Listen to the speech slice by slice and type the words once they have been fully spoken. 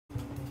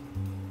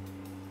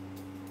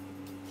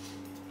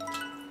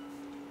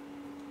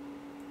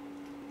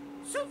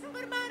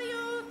Super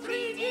Mario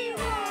 3D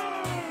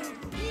World!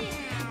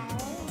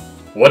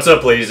 What's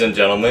up, ladies and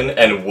gentlemen,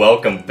 and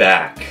welcome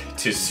back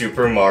to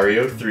Super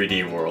Mario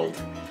 3D World.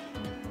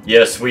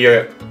 Yes, we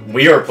are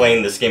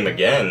playing this game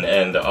again,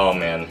 and oh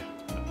man,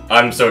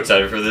 I'm so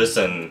excited for this.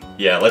 And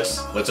yeah,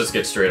 let's just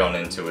get straight on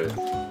into it.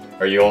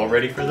 Are you all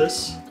ready for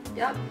this?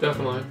 Yep.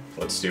 Definitely.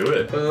 Let's do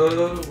it.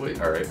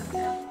 Wait. All right.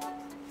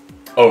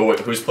 Oh wait,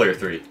 who's player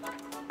 3?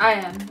 I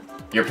am.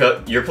 You're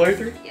player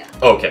 3? Yeah.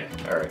 Okay.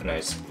 All right.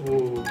 Nice.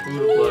 Ooh, who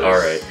to play? All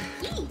right.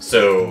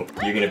 So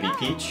you're gonna be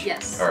Peach?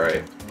 Yes. All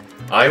right.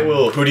 I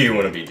will. Who do you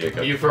want to be,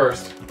 Jacob? You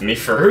first. Me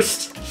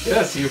first?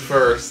 Yes, you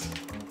first.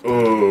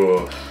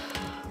 Ooh.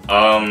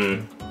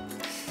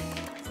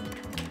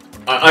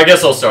 I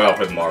guess I'll start off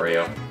with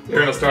Mario. You're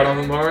gonna start on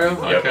with Mario?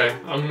 Yep. Okay,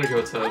 I'm gonna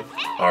go Toad.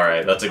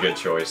 Alright, that's a good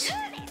choice.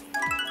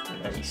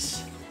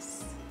 Nice.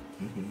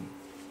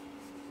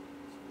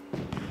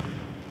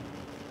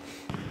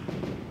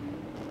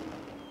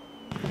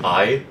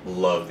 I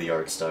love the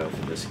art style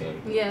for this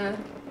game. Yeah.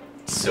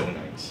 It's so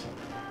nice.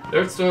 The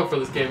art style for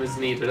this game is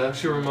neat. It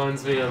actually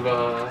reminds me of,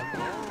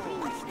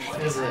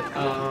 what is it?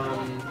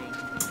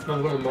 One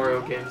of the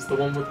Mario games. The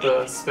one with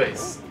the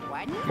space.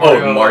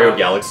 Mario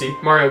Galaxy?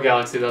 Mario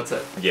Galaxy, that's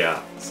it.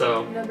 Yeah.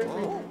 So, Never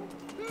played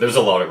that. There's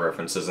a lot of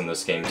references in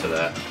this game to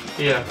that.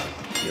 yeah.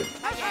 Yep.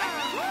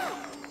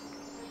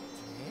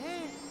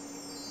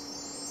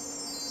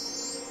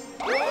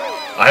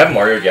 I have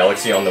Mario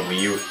Galaxy on the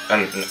Wii U,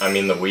 I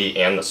mean the Wii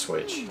and the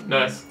Switch.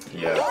 Nice.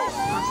 Yeah.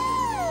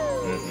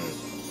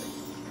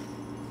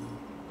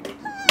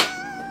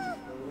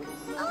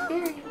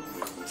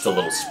 It's a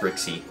little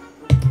Sprixie.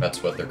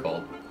 That's what they're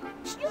called.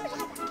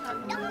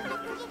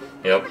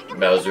 Yep,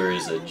 Bowser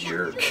is a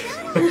jerk.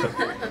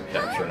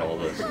 Capturing all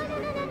the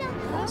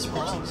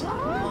Sprixies.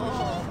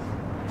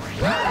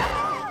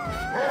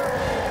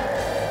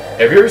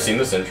 Have you ever seen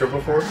this intro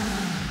before?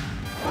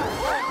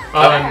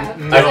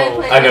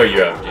 No. I know you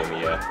have,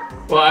 Jamie,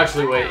 yeah. Well,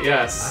 actually, wait,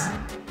 yes.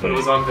 But it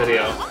was on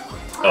video.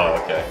 Oh,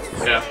 okay.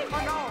 Yeah.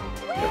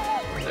 Yep.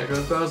 There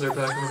goes Bowser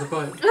back into the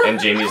pipe. And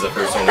Jamie's the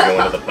first one to go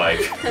into the pipe.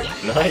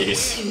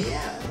 Nice.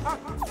 Yeah.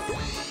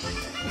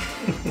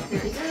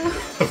 There you go.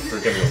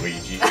 Freaking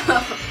Luigi.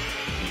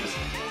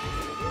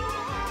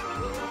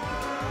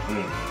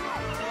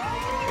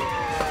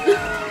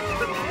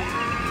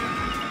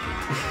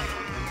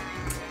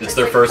 It's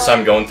their first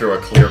time going through a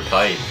clear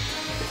pipe.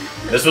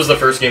 This was the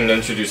first game to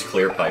introduce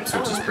clear pipes,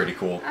 which is pretty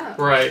cool. Oh.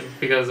 Right,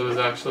 because it was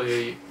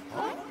actually,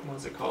 what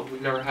was it called?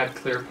 We've never had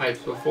clear pipes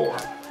before.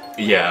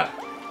 Yeah.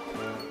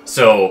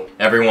 So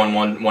everyone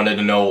wanted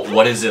to know,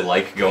 what is it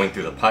like going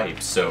through the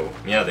pipes? So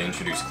yeah, they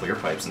introduced clear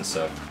pipes and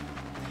stuff.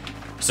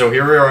 So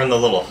here we are in the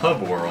little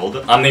hub world.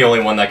 I'm the only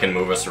one that can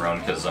move us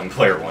around because I'm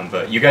player 1,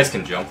 but you guys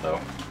can jump though.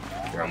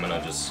 Here, I'm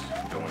gonna just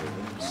go into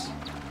this.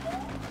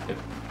 Yep.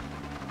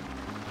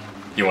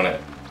 You wanna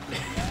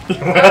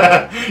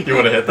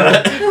hit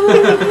that?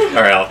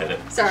 Alright, I'll hit it.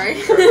 Sorry.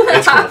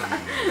 It's cool.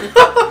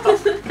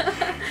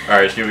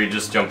 Alright, should we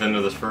just jump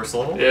into this first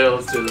level? Yeah,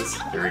 let's do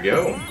this. Here we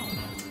go.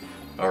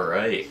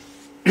 Alright.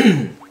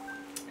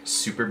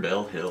 Super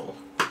Bell Hill.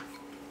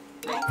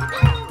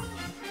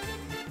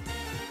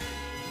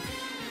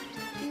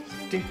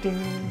 Ding,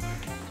 ding.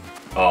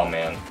 Oh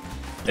man.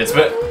 It's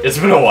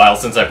been a while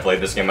since I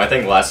played this game. I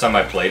think last time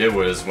I played it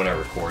was when I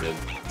recorded.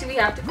 Do we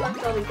have to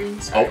collect all the green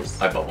Oh,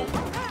 stars? I bubbled.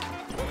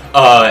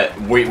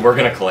 We're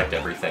gonna collect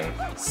everything.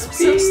 I'm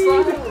so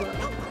slow.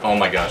 Oh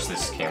my gosh,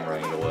 this camera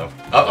angle though.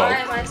 Why Uh-oh.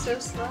 am I so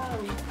slow?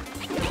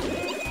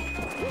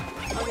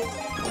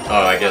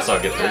 Oh, I guess I'll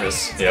get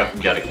this.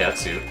 Yep, got a cat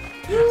suit.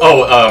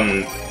 Oh,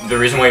 the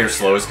reason why you're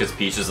slow is because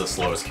Peach is the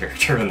slowest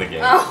character in the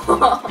game.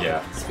 Oh.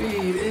 Yeah.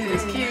 Speed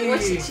is What's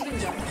key. she can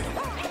jump?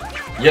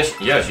 Yes,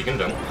 yeah, she can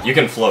jump. You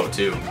can float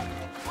too.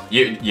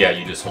 You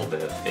just hold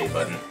the A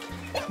button.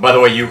 By the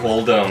way, you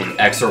hold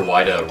X or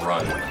Y to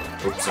run.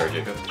 Oops, sorry,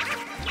 Jacob.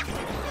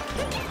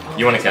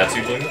 You want a cat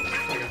suit, Jamie?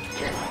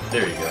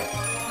 There you go.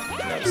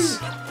 Nice.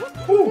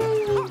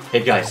 Woo.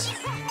 Hey guys,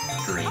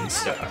 green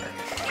star.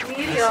 We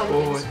need to get all the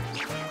Boy. green stars.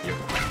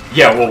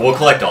 Yeah, we'll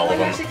collect all Oh of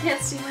my them. gosh, I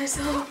can't see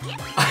myself.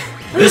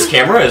 This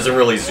camera isn't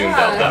really zoomed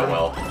out that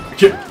well.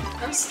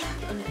 I'm stuck.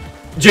 Okay.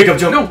 Jacob,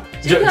 jump! No.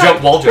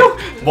 Jump! Wall jump!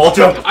 Wall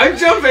jump! I'm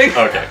jumping!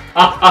 Okay.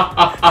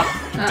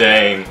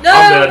 Dang. No,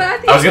 I'm dead.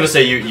 Matthew. I was gonna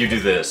say you do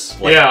this.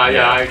 Like, Yeah,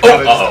 I Oh,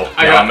 gotta uh-oh.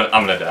 I Yeah, got-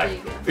 I'm gonna There die.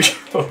 you go.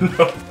 Oh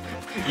no.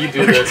 You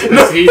do this, No.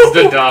 because he's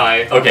to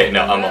die. Okay,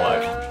 no, I'm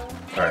alive.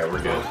 Alright,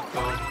 we're good.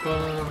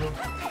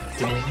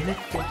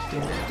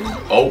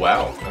 Oh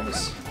wow.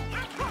 Nice.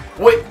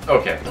 Wait,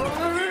 okay.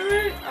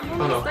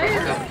 I'm Oh no. almost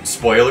there.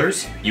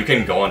 Spoilers, you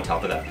can go on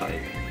top of that pipe.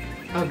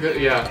 Oh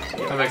good, yeah.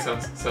 That makes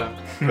sense. So,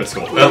 That's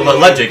cool.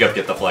 Let Jacob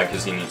get the flag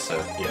because he needs to.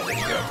 Yeah, there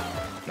you go.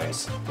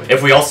 Nice.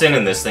 If we all stand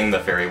in this thing, the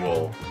fairy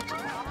will.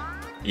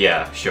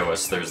 Yeah, show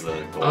us there's the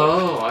goal.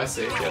 oh, I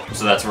see. Yep.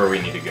 So that's where we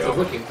need to The go.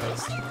 looking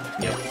post.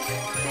 Yep.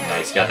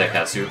 Nice. Got that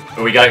cat suit.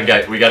 Oh, we gotta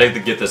get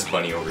this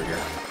bunny over here.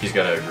 He's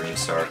got a green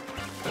star.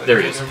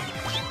 There he is.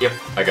 Yep,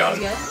 I got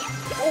him.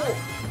 Oh.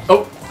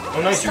 Oh,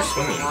 oh nice, you're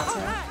swimming.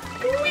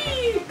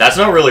 That's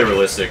not really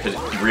realistic,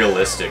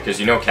 cause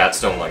you know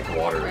cats don't like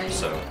water, Right.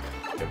 so.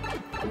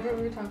 What were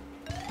we talking?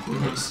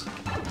 Nice.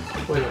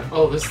 Wait a minute.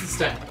 Oh, this is the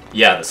stamp.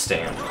 Yeah, the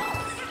stamp.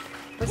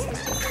 What's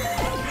this?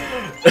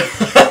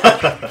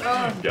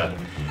 Got it.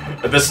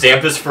 The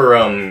stamp is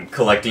for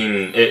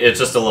collecting. It's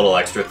just a little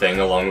extra thing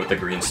along with the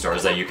green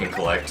stars that you can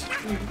collect.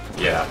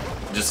 Yeah,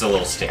 just a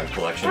little stamp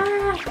collection.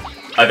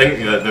 I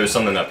think that there's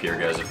something up here,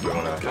 guys. If we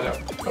wanna Got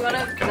it. You want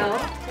a Come bell?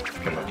 on.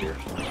 Come up here.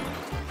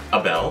 A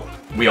bell?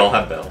 We all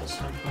have bells.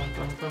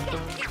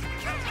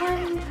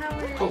 Fun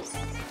powers.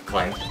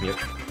 Climb. Yep.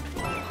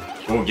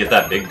 Ooh, get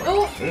that big bunny.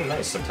 Oh. Ooh,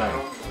 nice. Some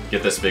time.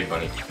 Get this big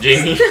bunny.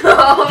 Jamie.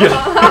 No.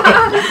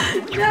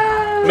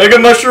 Mega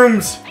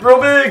mushrooms! Real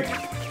big!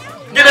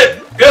 Get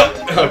it!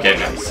 Yep! Okay,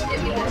 nice.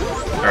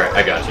 Alright,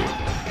 I got you.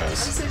 I'm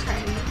Nice. so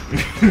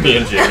tiny. Me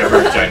and Jacob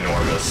are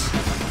ginormous.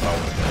 Oh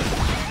my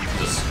god.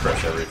 Just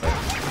crush everything.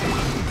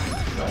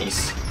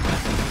 Nice.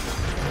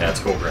 Yeah, it's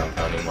cool ground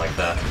pounding like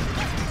that.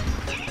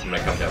 I'm gonna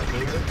come down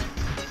here.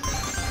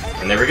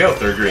 And there we go,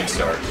 third green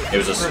star. It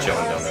was just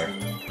chilling down there.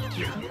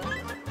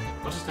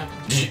 What just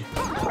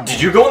happened?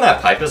 Did you go in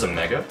that pipe as a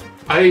mega?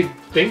 I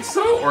think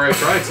so, or I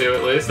tried to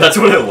at least. That's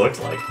what it looked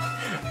like.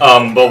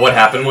 But what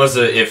happened was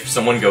if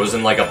someone goes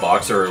in like a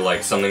box or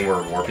like something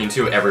we're warping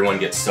to, everyone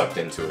gets sucked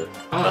into it.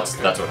 Oh, That's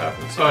okay. that's what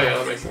happens. Oh yeah,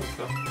 that makes sense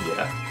though.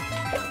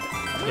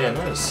 Yeah. Yeah,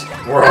 nice.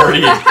 We're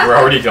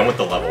already done with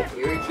the level.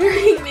 You were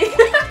carrying me.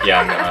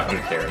 Yeah, I'm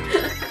carrying you.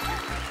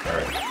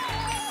 Alright.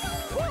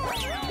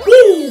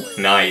 Woo!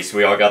 Nice,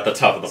 we all got the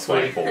top of the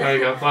Sweet. flagpole. There you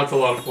go. That's a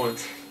lot of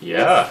points.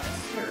 Yeah.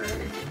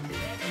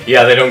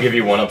 Yeah, they don't give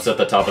you 1-ups at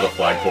the top of the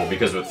flagpole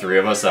because with 3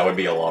 of us, that would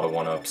be a lot of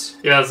 1-ups.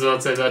 Yeah, so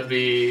I'd say that'd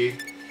be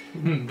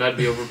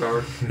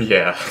overpowered.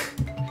 Yeah.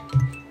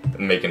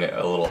 Making it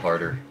a little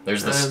harder.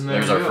 There's this. And there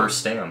There's we our go. first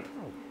stamp.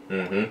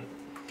 Mm-hmm.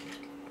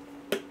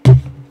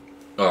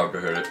 Oh, go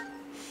ahead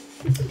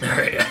it.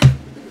 Alright.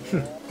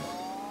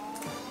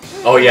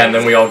 Oh yeah, and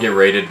then we all get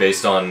rated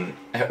based on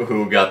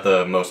who got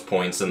the most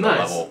points in the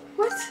Nice. level.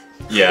 What?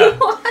 Yeah.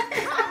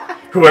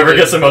 Whoever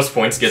gets the most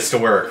points gets to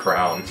wear a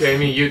crown.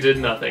 Jamie, you did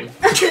nothing.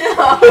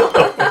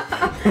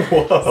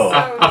 Whoa.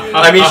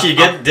 I mean, she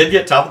did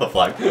get top of the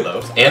flagpole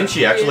though, and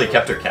she actually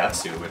kept her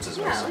katsu, which is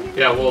awesome.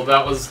 Yeah, well,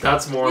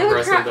 that's more You have,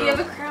 impressive you have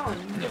a though. crown.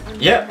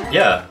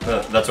 Yeah.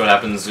 That's what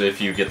happens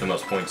if you get the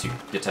most points. You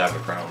get to have a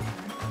crown.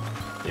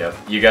 Yep.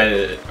 You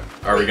guys,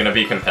 are we gonna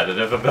be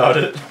competitive about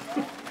it?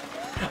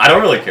 I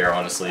don't really care,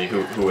 honestly.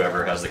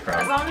 Whoever has the As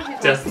crown. long as you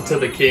Death to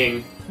the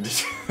king.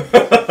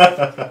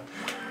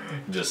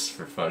 Just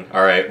for fun.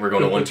 All right, we're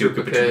going to Koopa 1-2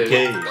 Troopa Koopa Troopa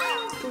Cave.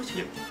 Cave.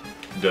 Yep.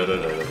 Da da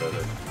da da da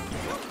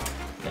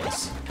da.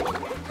 Nice.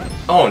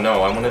 Oh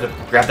no, I wanted to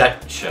grab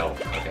that shell.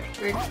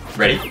 Okay.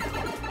 Ready?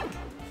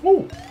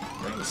 Woo.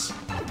 Nice.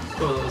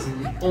 Oh, that was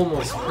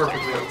almost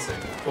perfectly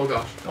unsafe. Oh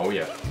gosh. Oh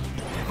yeah.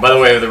 By the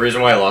way, the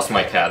reason why I lost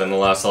my cat in the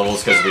last level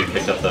is because we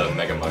picked up the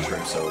Mega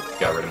Mushroom, so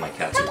got rid of my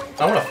cat too.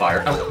 I want to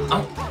fire.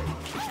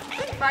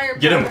 Fire.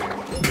 Get him.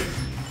 power.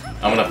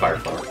 I want to fire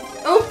flower.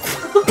 Oh,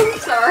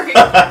 sorry.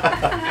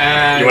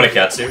 And You want a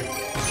katsu?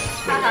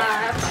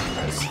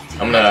 Haha. Nice.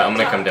 I'm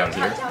gonna come down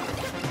here.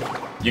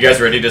 You guys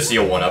ready to see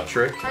a 1-up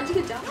trick? How'd you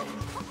get down?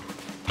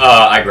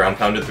 I ground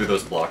pounded through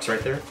those blocks right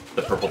there.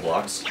 The purple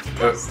blocks.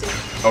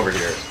 Over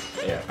here.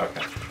 Yeah,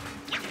 okay.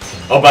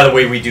 Oh, by the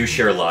way, we do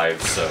share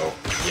lives, so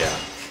yeah.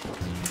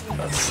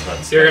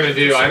 That's you're gonna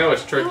do. I know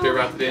which trick you're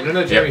about to do.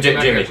 No, Jamie. Yep, come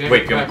back Jamie, here,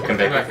 wait, come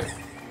here, back. here.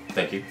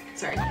 Thank you.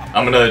 Sorry.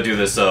 I'm gonna do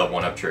this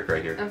 1-up trick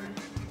right here. Okay.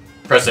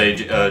 Press A,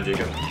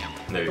 Jacob.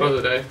 There you Oh, go.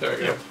 the day. There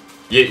we go.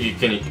 Yeah.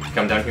 Can you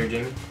come down here,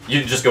 Jamie?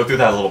 You just go through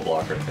that little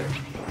block right there.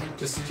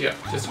 Just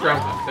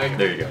ground pound.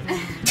 There you go. There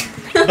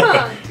you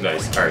go.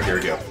 Nice. All right, here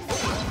we go.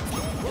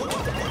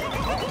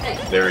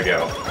 There we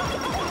go.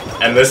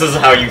 And this is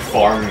how you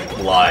farm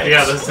lives.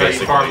 Yeah, this is how you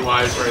basically. farm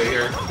lives right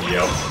here.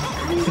 Yep.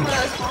 I didn't know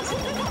that was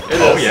possible. It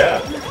Oh is.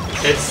 yeah.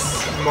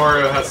 It's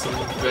Mario has some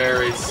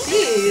very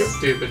Jeez.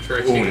 stupid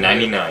tricks. Ooh,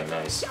 99.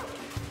 Nice.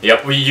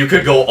 Yep. You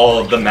could go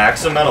all. The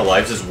max amount of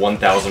lives is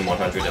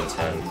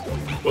 1,110.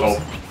 Oh,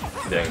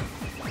 dang.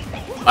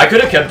 I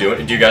could have kept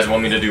doing it. Do you guys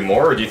want me to do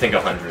more, or do you think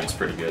 100 is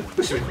pretty good?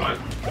 We should be fine.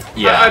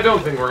 Yeah. I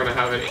don't think we're gonna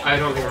have any. I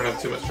don't think we're gonna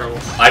have too much trouble.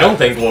 I don't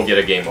think we'll get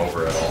a game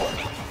over at all.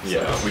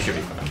 Yeah, So- we should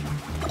be fine.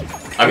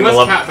 I mean, the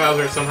Unless level. Cat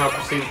Bowser somehow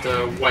proceeds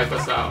to wipe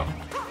us out.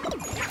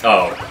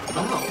 Oh,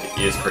 Oh.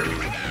 he is pretty.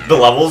 The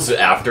levels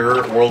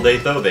after World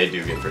 8, though, they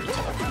do get pretty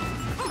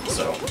tough.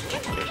 So,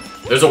 yeah.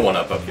 There's a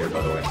 1-up here,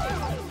 by the way.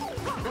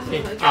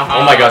 Hey. Aha.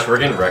 Oh my gosh, we're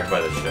getting wrecked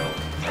by the shell.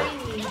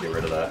 Alright, get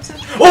rid of that.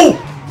 Oh!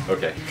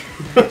 Okay.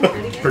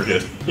 We're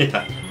good.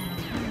 Yeah.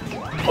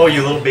 Oh,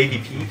 you little baby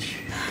Peach.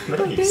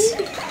 Nice.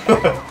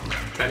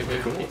 Tiny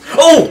bit. Cool.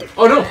 Oh!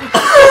 Oh no!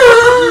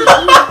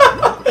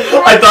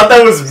 I thought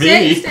that was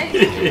me.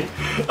 Stay.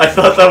 I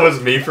thought that was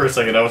me for a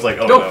second. I was like,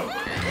 oh No. no.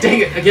 Dang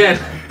it again!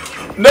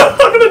 No,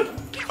 I'm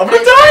gonna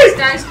die!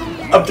 Guys, come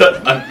here. I'm done.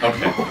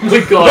 Okay. Oh my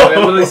god! I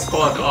literally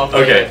spawned off.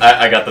 Okay,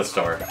 I got the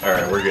star.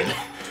 Alright, we're good.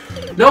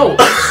 No!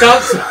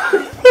 Stop!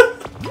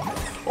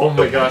 Oh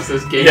my gosh,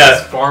 this game Yeah.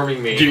 is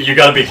farming me. You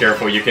gotta be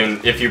careful. You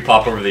can, if you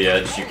pop over the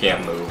edge, you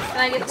can't move. Can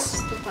I get this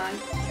the flag?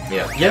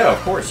 Yeah, yeah, of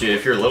course. Yeah,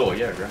 if you're little,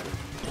 yeah, grab it.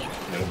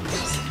 Nope.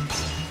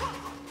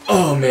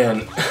 Oh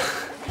man.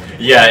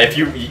 Yeah, if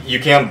you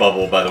can't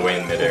bubble by the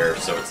way in midair,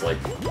 so it's like,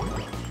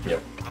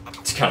 yep,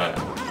 it's kind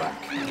of whack.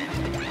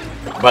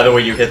 By the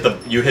way, you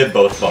hit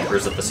both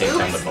bumpers at the same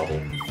time to bubble.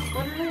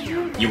 What did I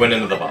do? You went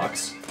into the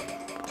box.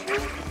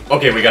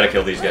 Okay, we gotta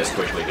kill these guys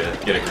quickly to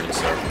get a green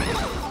star.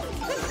 Nice.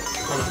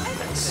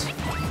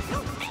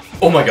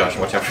 Oh my gosh,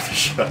 watch out for the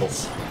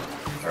shells.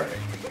 Alright.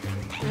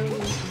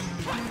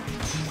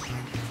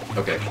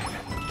 Okay.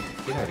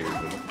 Get out of here.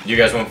 Do you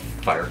guys want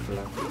fire for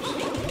that?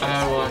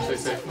 I will actually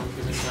say one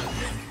thing this time.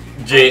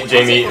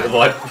 Jamie,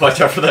 watch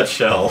out for that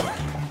shell.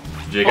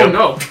 Jacob. Oh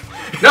no!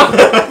 No!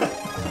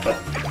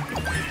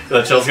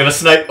 That shell's gonna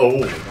snipe. Oh,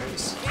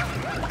 nice.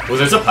 Well,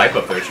 there's a pipe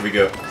up there. Should we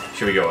go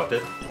up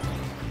it?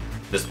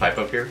 This pipe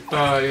up here?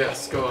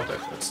 Yes, go up there.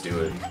 Let's do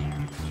it.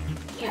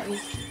 Can't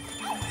reach.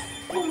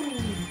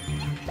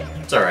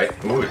 It's alright.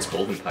 Ooh, it's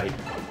golden pipe.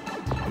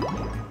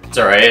 It's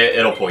alright,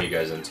 it'll pull you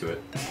guys into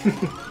it.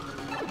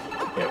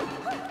 Yep.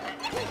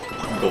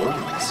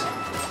 Goldies.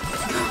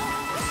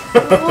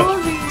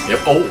 Yep.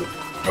 Oh!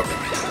 Okay.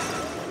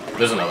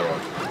 There's another one.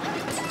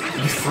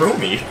 You threw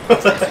me!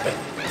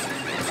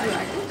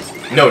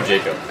 No,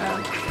 Jacob.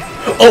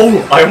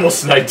 Oh! I almost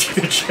sniped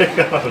you,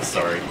 Jacob. I'm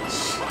sorry.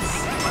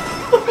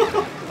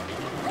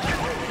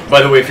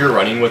 By the way, if you're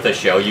running with a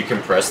shell, you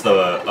can press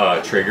the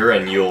trigger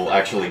and you'll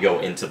actually go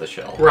into the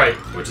shell. Right.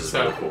 Which is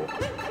So. really cool.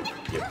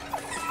 Yep.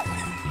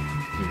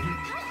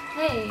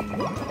 Hey,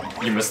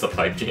 You missed the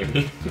pipe,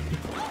 Jamie.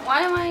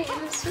 why am I in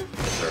a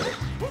circle? Sorry.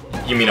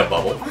 You mean a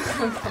bubble?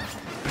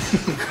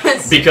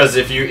 Because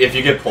if you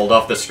get pulled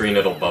off the screen,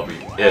 it'll bubble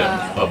you.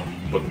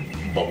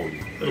 Bubble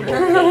you.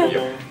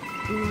 Yep.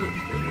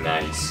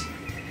 Nice.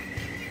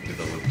 Do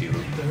the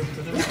loop-de-loop.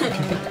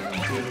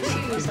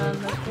 Shoes on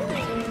the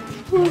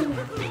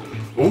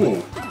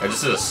Ooh! I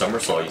just did a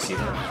somersault. You see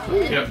that?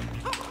 Yep.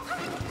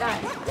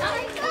 Die.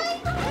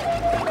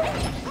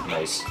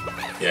 Nice.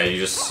 Yeah, you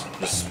just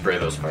spray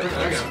those There we go.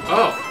 fireballs.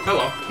 Oh,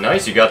 hello.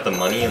 Nice. You got the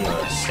money and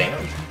the stamp.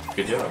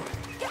 Good job.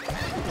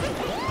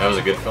 That was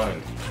a good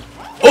find.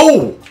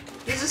 Oh!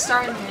 There's a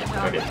star in there.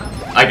 Oh, Okay.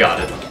 I got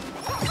it.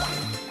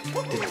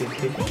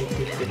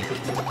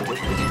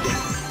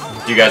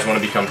 Do you guys want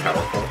to become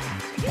powerful?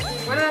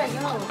 Where did I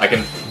go? I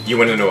can. You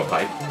went into a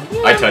pipe.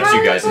 I touched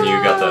you guys and you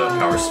got the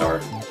power star.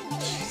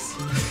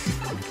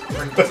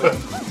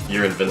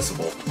 You're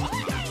invincible.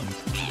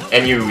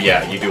 And you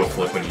do a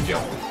flip when you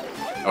jump.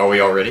 Are we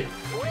all ready?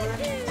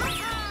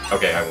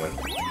 Okay, I win.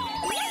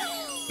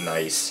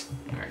 Nice.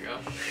 There we go.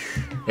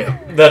 Yeah,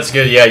 that's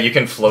good. Yeah, you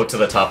can float to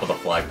the top of the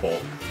flagpole.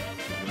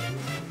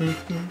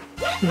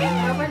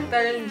 I went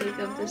better than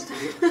Jacob this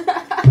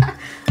time.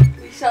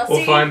 We shall see.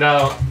 We'll find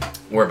out.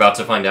 We're about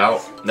to find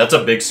out. That's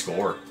a big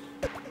score.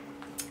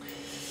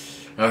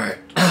 Alright.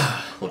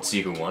 Let's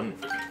see who won.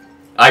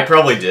 I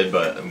probably did,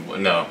 but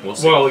no, we'll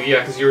see. Well, yeah,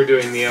 because you were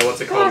doing the, what's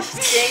it called?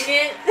 Gosh,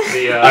 dang it.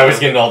 The, I was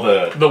getting all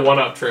the... the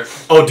one-up trick.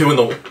 Oh, doing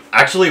the...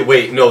 Actually,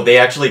 wait, no, they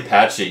actually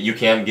patched it. You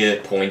can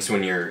get points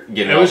when you're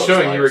getting It all was those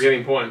showing you were lives.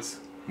 getting points.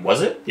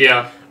 Was it?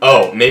 Yeah.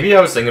 Oh, maybe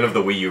I was thinking of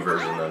the Wii U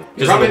version then. You're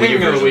 'Cause probably in the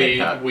thinking of the version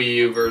they Wii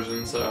U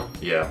version, so.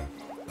 Yeah.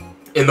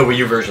 In the Wii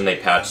U version, they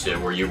patched it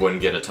where you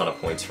wouldn't get a ton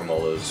of points from all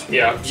those.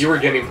 Yeah, moves. you were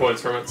getting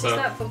points from it, It's so.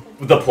 not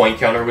football. The point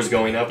counter was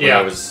going up when Yeah.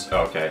 I was...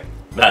 Oh, okay.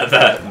 That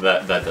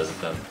does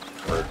it then.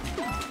 Or...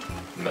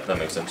 That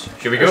makes sense.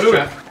 Should we go Nice to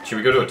check. Should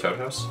we go to a Toad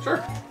House?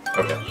 Sure.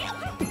 Okay.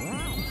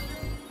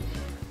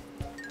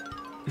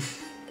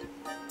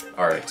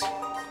 Alright.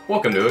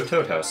 Welcome to a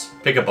Toad House.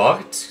 Pick a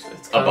box.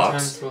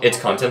 Its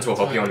contents will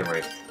help you on your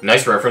way.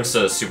 Nice reference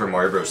to Super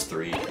Mario Bros.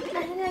 3. I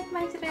like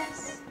my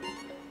dress.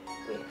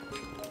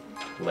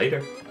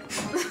 Later.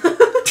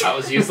 That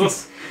was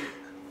useless.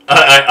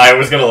 I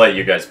was gonna let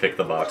you guys pick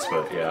the box,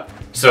 but yeah.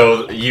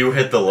 So you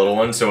hit the little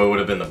one, so it would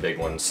have been the big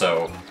one.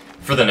 So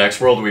for the next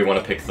world, we want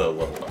to pick the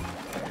little one.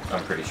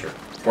 I'm pretty sure.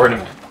 Or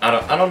I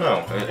don't know.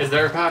 Is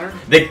there a pattern?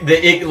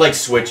 It like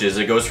switches.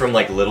 It goes from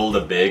like little to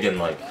big, and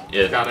like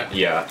it. Got it.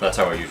 Yeah, that's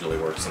how it usually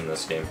works in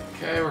this game.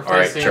 Okay, we're All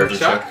right, facing charge and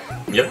Chuck.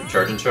 chuck. Yep,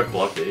 charge and chuck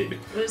blockade.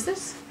 What is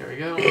this? There we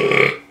go.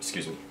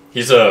 Excuse me.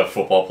 He's a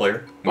football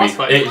player. Boss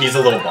fight. He's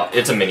a little boss.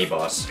 It's a mini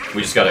boss.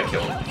 We just gotta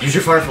kill him. Use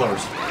your fire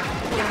flowers.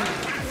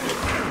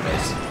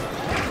 Nice.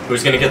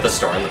 Who's gonna get the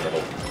star in the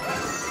middle?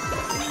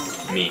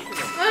 Me.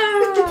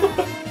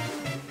 Ah.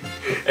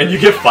 And you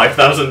get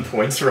 5,000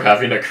 points for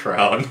having a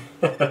crown.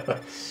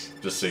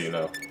 Just so you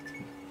know.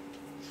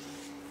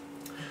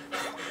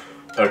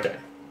 Okay.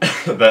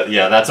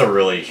 That's a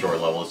really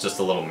short level. It's just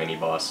a little mini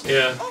boss.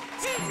 Yeah.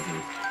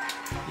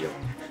 Yep.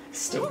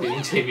 Still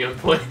beating Jamie on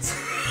points.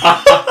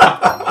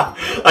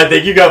 I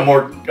think you got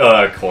more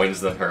coins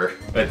than her.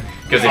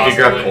 Because if you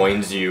grab Possibly.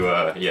 coins, you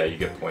you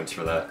get points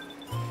for that.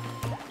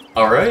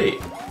 Alright.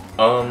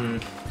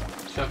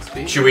 Chuck's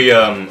beat. Should we,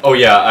 oh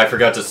yeah, I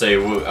forgot to say,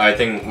 I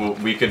think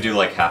we could do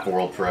like half a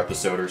world per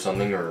episode or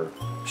something, or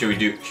should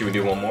we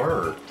do one more,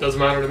 or? Doesn't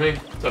matter to me.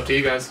 It's up to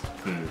you guys.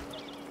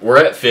 We're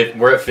at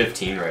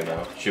 15 right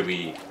now. Should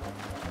we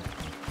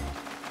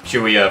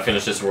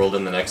finish this world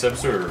in the next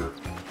episode, or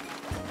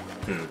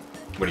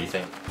what do you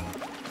think?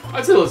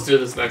 I'd say let's do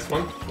this next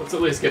one. Let's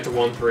at least get to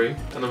 1-3, and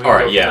then we can All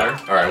right, go yeah.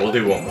 from All right, we'll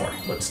do one more.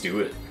 Let's do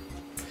it.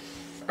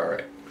 All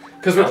right.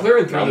 Because we're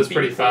clearing through Round this B.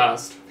 pretty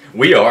fast.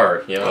 We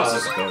are. Yeah,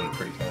 this is going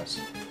pretty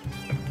fast.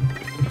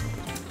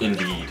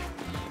 Indeed.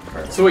 All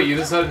right. So wait, you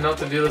decided not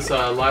to do this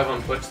live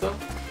on Twitch though?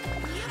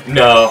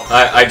 No,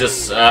 I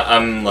just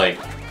I'm like,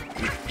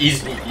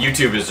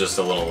 YouTube is just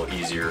a little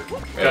easier,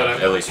 Got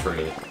it. at least for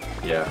me.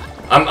 Yeah,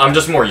 I'm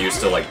just more used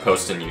to like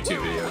posting YouTube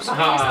videos.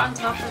 Ah. on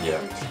top of Yeah.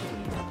 the tree.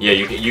 Yeah,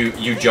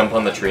 you jump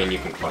on the tree and you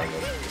can climb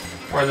it.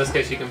 Or in this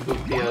case, you can boot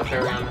the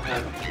fairy on the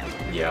head.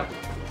 Yeah.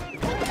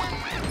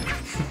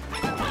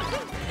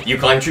 You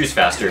climb trees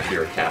faster if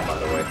you're a cat, by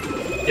the way.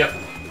 Yep.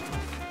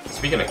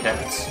 Speaking of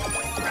cats,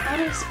 How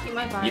do I keep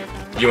my fire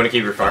power? you want to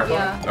keep your fire?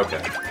 Yeah.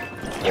 Okay.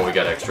 Well, we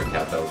got extra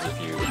cat bells if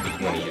you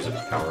want to use it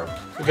to power up.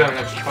 We got an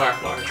extra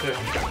firefly too.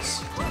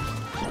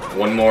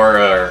 One more,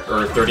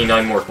 or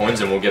 39 more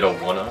coins and we'll get a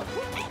 1-up.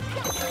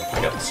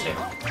 I got the stamp.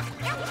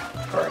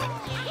 Alright.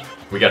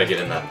 We gotta get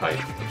in that pipe.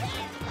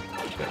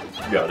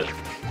 Got it.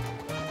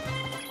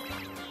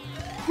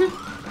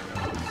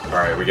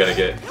 Alright, we gotta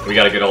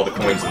get all the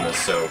coins in this,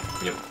 so,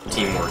 yep,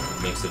 teamwork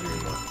makes the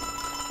dream work.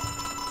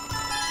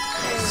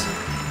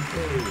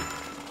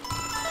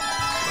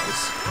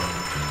 Nice.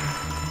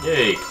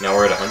 Yay, now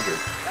we're at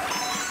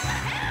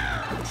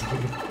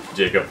 100.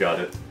 Jacob got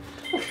it.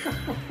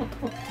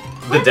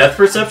 The death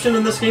perception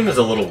in this game is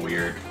a little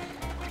weird.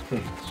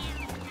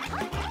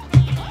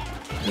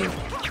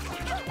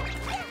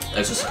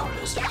 That's just how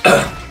it is.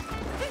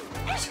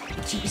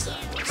 Jeez, that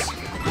was.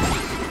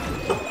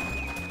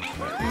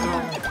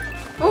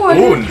 Oh, I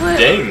Ooh, did flip.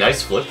 dang,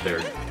 nice flip there,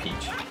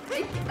 Peach.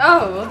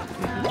 Oh.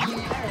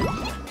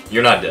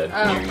 You're not dead.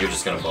 Oh. You're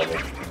just gonna bubble.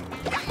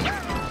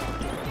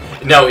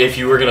 Now, if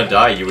you were gonna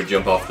die, you would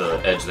jump off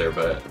the edge there,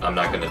 but I'm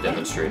not gonna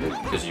demonstrate it,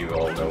 because you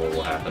all know what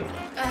will happen.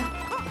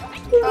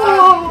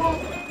 Oh.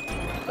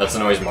 That's the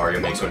noise Mario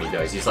makes when he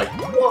dies. He's like,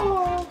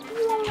 Whoa.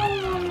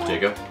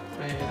 Jacob,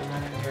 Wait a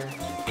minute here.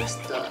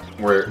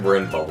 we're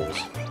in bubbles.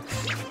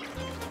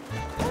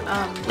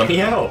 Let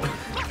me out!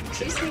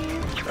 Excuse me.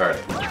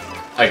 Alright.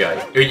 I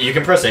got it. You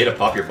can press A to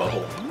pop your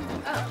bubble.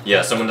 Oh.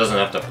 Yeah, someone doesn't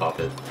have to pop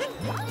it.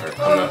 Alright,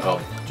 I'll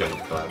jump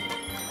the cloud.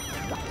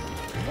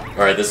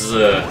 Alright, this is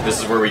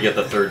where we get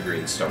the third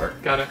green star.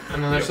 Got it.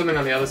 And then there's something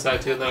on the other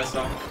side too that I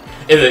saw.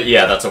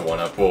 Yeah, that's a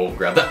 1-up. We'll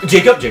grab that.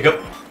 Jacob!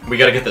 We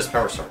gotta get this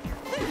power star.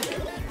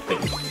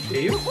 Thank you.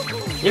 Do you?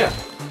 Yeah.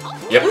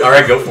 Yep,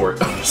 alright, go for it.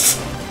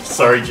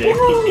 Sorry, Jamie.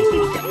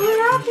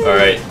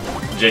 Alright,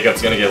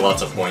 Jacob's gonna get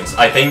lots of points.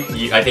 I think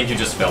you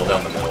just fell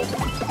down the middle.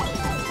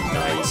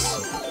 Nice.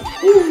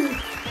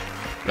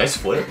 Nice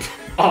flip.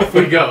 Off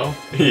we go.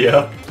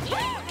 Yeah.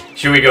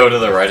 Should we go to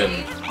the right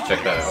and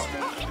check that out?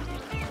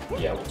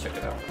 Yeah, we'll check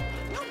it out.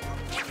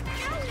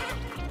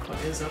 What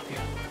is up here?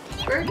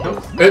 Where?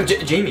 Nope.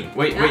 Jamie,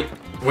 wait.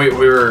 We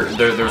were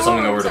there was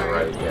something over to the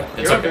sorry. right. Yeah,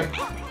 it's You're okay.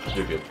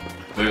 You're good.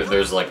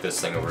 There's like this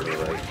thing over to the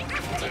right. Yeah.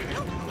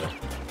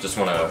 Just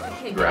wanna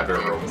grab it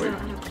real quick.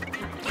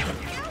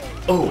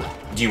 Oh,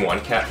 do you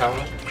want cat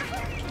power?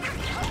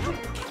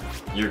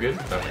 You're good?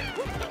 Okay.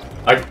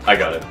 I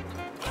got it.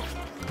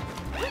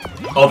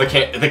 Oh, the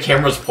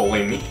camera's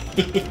pulling me.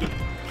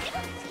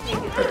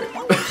 Alright.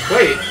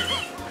 Wait.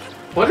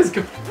 What is?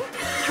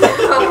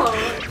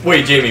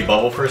 Wait, Jamie,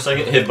 bubble for a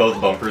second. Hit both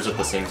bumpers at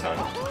the same time.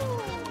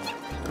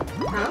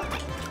 Huh?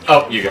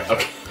 Oh, you got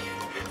okay.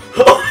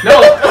 No!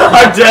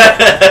 I'm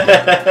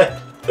dead.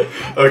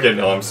 Okay,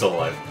 no, I'm still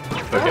alive.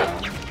 Okay.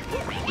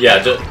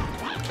 Yeah,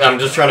 I'm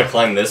just trying to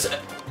climb this.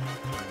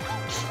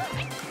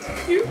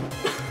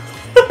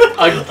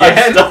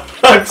 Again?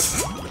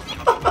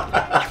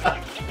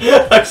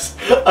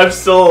 I'm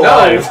still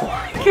alive. No!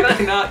 Why can I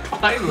not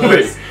climb Wait,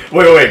 this?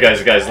 wait,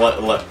 guys,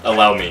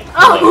 allow me.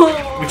 Oh.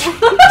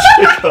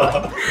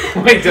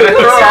 Wait, did I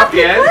throw her off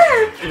the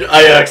edge?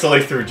 I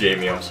accidentally threw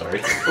Jamie, I'm sorry.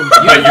 You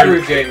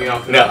threw Jamie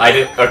off the No, edge. I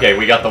didn't. Okay,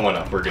 we got the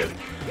 1-up, we're good.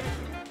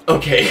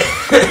 Okay.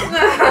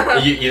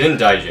 you didn't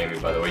die, Jamie,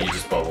 by the way, you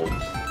just bubbled.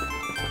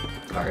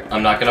 Alright,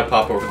 I'm not gonna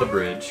pop over the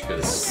bridge,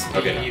 because...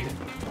 Okay, Speed.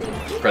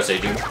 no. Press A,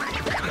 Jamie.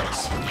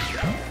 Nice.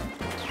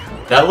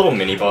 That little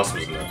mini-boss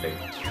was nothing.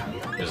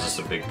 It was just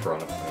a big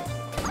piranha plant.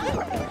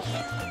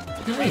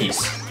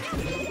 Nice!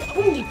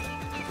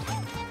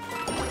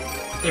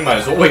 You might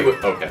as well. Wait,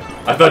 okay.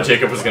 I thought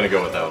Jacob was gonna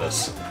go without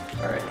us.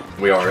 Alright,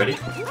 we all ready?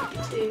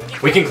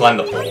 We can climb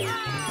the pole.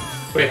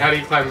 Wait, how do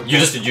you climb the You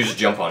just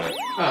jump on it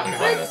Oh, and okay.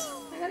 climb it.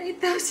 I got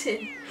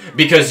 8,000.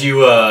 Because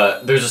you,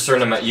 there's a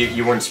certain amount,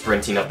 you weren't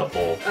sprinting up the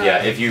pole.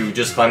 Yeah, if you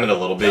just climb it a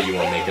little bit, you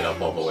won't make it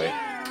up all the way.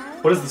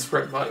 What is the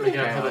sprint button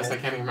again for this? I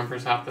can't even remember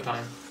half the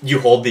time. You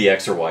hold the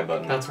X or Y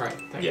button. That's right.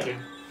 Thank Yeah. you.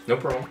 No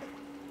problem.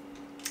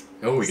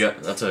 Oh,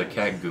 that's a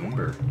cat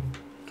Goomber.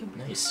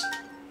 Nice.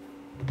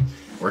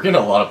 We're getting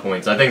a lot of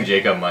points. I think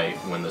Jacob might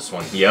win this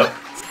one. Yep.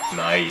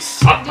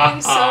 Nice. I'm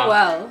doing so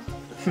well.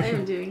 I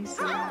am doing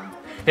so well.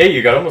 Hey,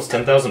 you got almost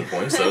 10,000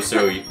 points though,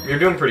 so you're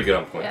doing pretty good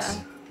on points.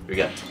 Yeah. We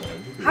got 10.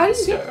 How do you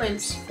stars. get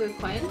points? With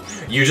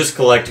coins? You just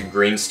collect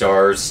green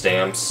stars,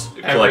 stamps,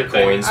 collect Everything.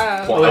 coins.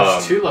 Oh. po- Well,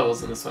 there's 2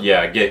 levels in this one.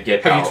 Yeah, get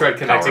Have you tried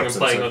connecting and power-ups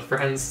playing stuff. with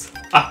friends?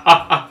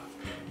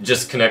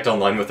 Just connect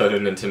online with other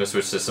Nintendo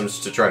Switch systems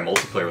to try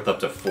multiplayer with up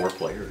to 4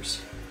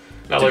 players.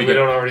 Not Did like we we get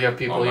don't already have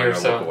people Online here, or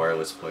local so.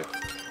 wireless play.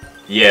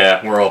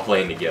 Yeah, we're all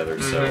playing together,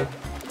 so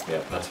Mm-hmm.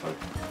 yeah, that's fun.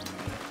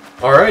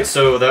 Alright,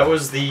 so that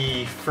was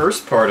the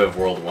first part of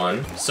World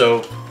 1.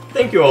 So,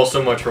 thank you all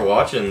so much for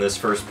watching this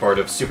first part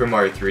of Super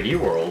Mario 3D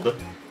World.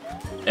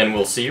 And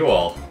we'll see you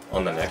all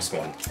on the next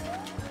one.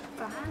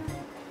 Bye.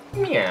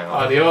 Meow.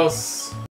 Adios.